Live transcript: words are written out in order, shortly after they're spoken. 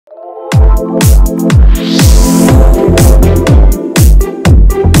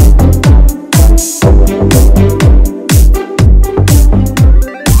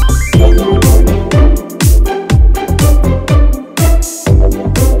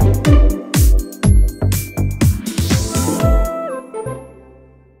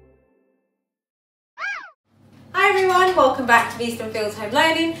Welcome back to Beeston Fields Home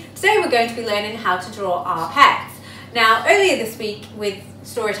Learning. Today we're going to be learning how to draw our pets. Now, earlier this week with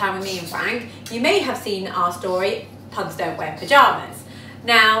Storytime with me and Frank, you may have seen our story, Pugs Don't Wear Pyjamas.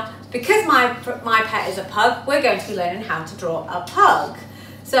 Now, because my pet is a pug, we're going to be learning how to draw a pug.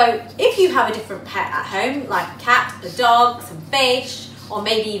 So if you have a different pet at home, like a cat, a dog, some fish, or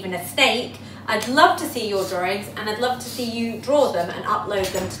maybe even a snake, I'd love to see your drawings and I'd love to see you draw them and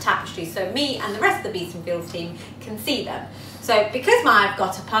upload them to Tapestry so me and the rest of the Beeston Fields team can see them. So because I've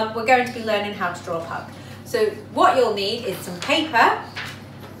got a pug, we're going to be learning how to draw a pug. So what you'll need is some paper,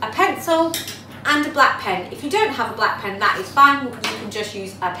 a pencil and a black pen. If you don't have a black pen, that is fine, you can just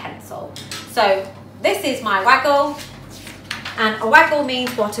use a pencil. So this is my waggle, and a waggle means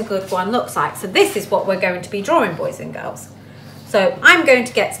what a good one looks like. So this is what we're going to be drawing, boys and girls. So I'm going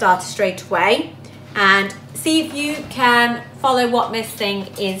to get started straight away and see if you can follow what Miss Singh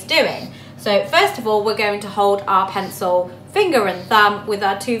is doing. So first of all, we're going to hold our pencil finger and thumb with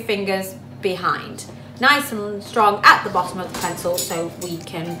our two fingers behind. Nice and strong at the bottom of the pencil so we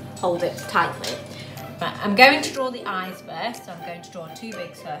can hold it tightly. Right, I'm going to draw the eyes first, so I'm going to draw two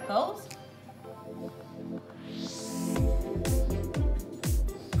big circles.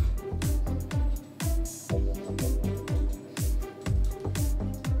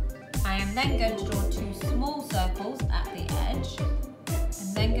 I am then going to draw two small circles at the edge.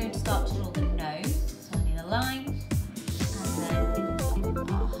 I'm then going to start to draw the nose, so I need a line, and then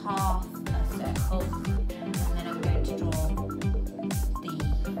a half a circle, and then I'm going to draw the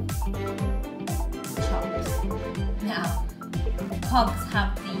chops. Now, pugs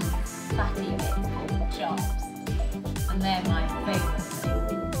have these fatty bits called chops, and they're my favourite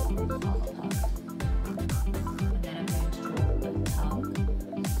thing of a pug. And then I'm going to draw the tongue.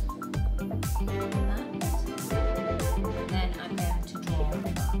 Then I'm going to draw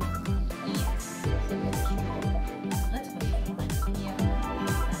ears. So I'm going to draw a little bit of line here,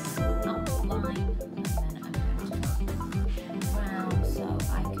 and up the line, and then I'm going to go round so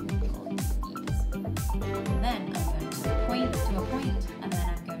I can draw the ears. And then I'm going to point to a point, and then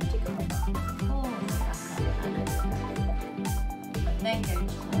I'm going to come all the way back up and over. I'm then going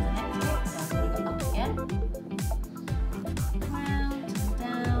to draw the next bit, so I'm going to go up again, round and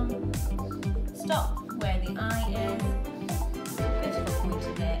down, stop where the eye is, a bit of a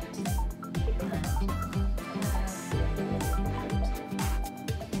pointy bit, and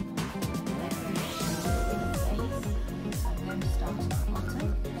so I'm going to start at the bottom.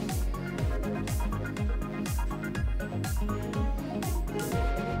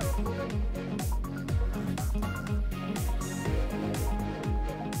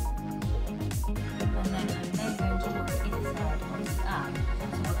 And then I'm then going to draw the inside of the eye.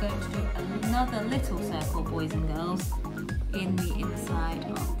 So we're going to do another little circle, boys and girls, in the inside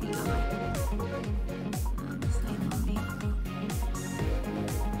of the eye. And the same on the other.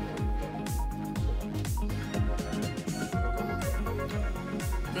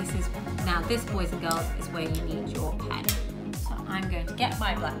 This, boys and girls, is where you need your pen. So I'm going to get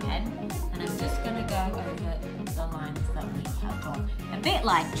my black pen and I'm just going to go over the lines that we have drawn. A bit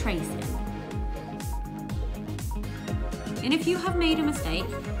like tracing. And if you have made a mistake,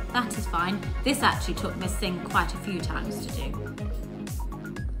 that is fine. This actually took Miss Singh quite a few times to do.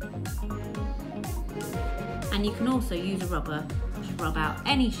 And you can also use a rubber to rub out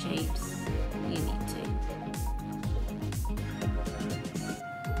any shapes you need to.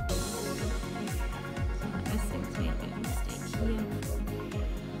 Miss Singh's made a bit of a mistake here.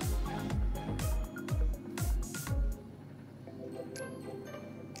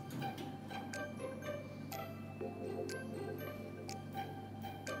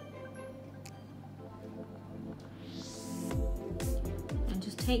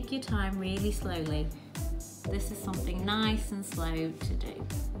 Take your time really slowly. This is something nice and slow to do.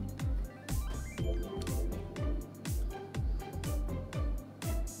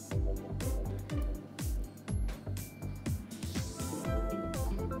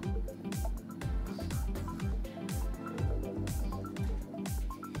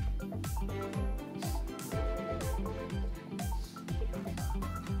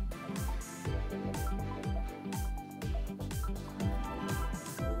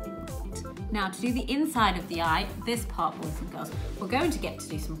 Now to do the inside of the eye, this part, boys and girls, we're going to get to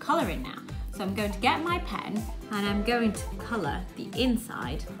do some colouring now. So So I'm going to get my pen and I'm going to colour the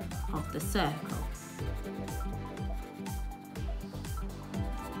inside of the circle.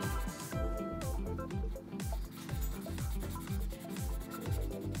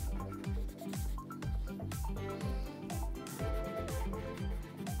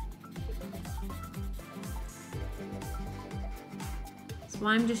 So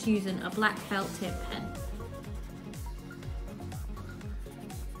I'm just using a black felt tip pen.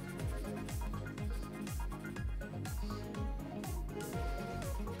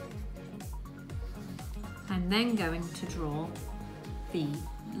 I'm then going to draw the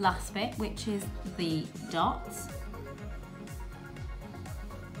last bit, which is the dots,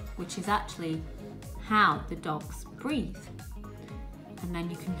 which is actually how the dogs breathe. And then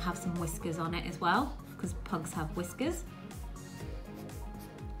you can have some whiskers on it as well, because pugs have whiskers,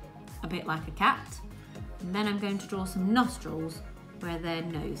 a bit like a cat. And then I'm going to draw some nostrils where their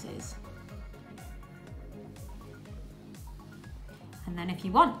nose is. And then if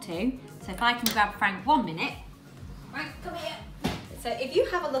you want to, so if I can grab Frank 1 minute. Frank, come here. So if you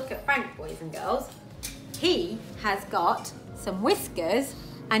have a look at Frank, boys and girls, he has got some whiskers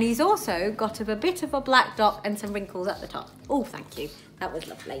and he's also got a bit of a black dot and some wrinkles at the top. Oh, thank you. That was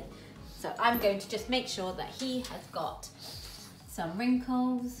lovely. So I'm going to just make sure that he has got some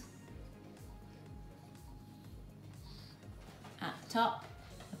wrinkles at the top.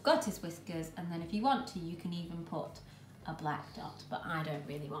 I've got his whiskers, and then if you want to, you can even put a black dot, but I don't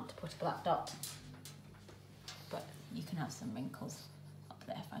really want to put a black dot. But you can have some wrinkles up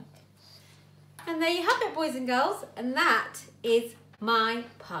there, Frank. And there you have it, boys and girls, and that is my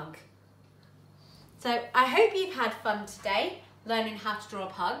pug. So I hope you've had fun today learning how to draw a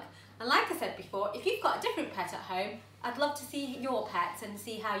pug. And like I said before, if you've got a different pet at home, I'd love to see your pets and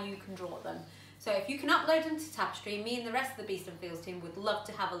see how you can draw them. So if you can upload them to Tapestry, me and the rest of the Beeston Fields team would love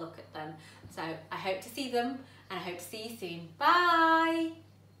to have a look at them. So I hope to see them, and I hope to see you soon. Bye!